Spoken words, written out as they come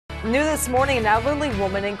New this morning, an elderly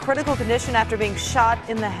woman in critical condition after being shot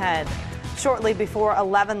in the head. Shortly before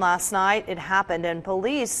 11 last night, it happened, and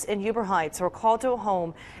police in Huber Heights were called to a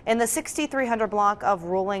home in the 6300 block of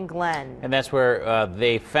Rolling Glen. And that's where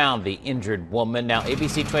they found the injured woman. Now,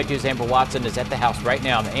 ABC 22's Amber Watson is at the house right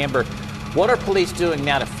now. Amber, what are police doing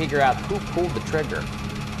now to figure out who pulled the trigger?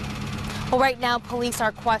 Well, right now, police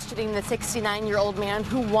are questioning the 69-year-old man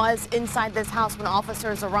who was inside this house when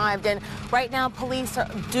officers arrived. And right now, police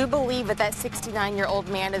do believe that 69-year-old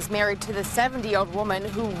man is married to the 70-year-old woman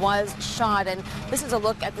who was shot. And this is a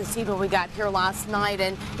look at the scene when we got here last night.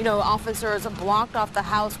 And, you know, officers blocked off the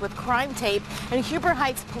house with crime tape. And Huber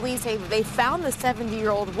Heights police say they found the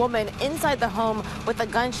 70-year-old woman inside the home with a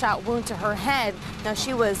gunshot wound to her head. Now,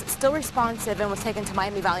 she was still responsive and was taken to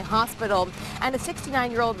Miami Valley Hospital. And a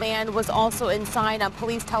 69-year-old man was also inside.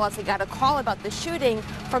 Police tell us they got a call about the shooting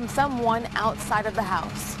from someone outside of the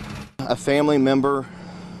house. A family member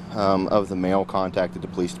of the male contacted the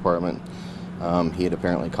police department. He had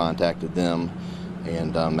apparently contacted them,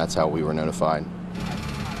 and that's how we were notified.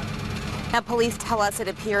 Now, police tell us it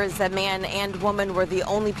appears the man and woman were the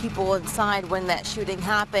only people inside when that shooting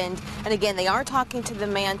happened. And again, they are talking to the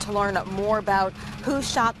man to learn more about who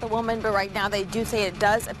shot the woman, but right now they do say it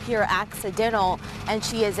does appear accidental and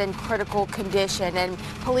she is in critical condition. And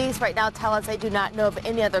police right now tell us they do not know of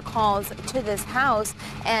any other calls to this house.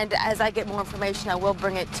 And as I get more information, I will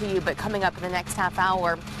bring it to you. But coming up in the next half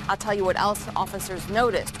hour, I'll tell you what else officers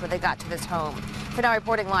noticed when they got to this home. For now,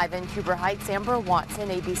 reporting live in Huber Heights, Amber Watson,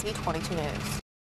 ABC 22 News.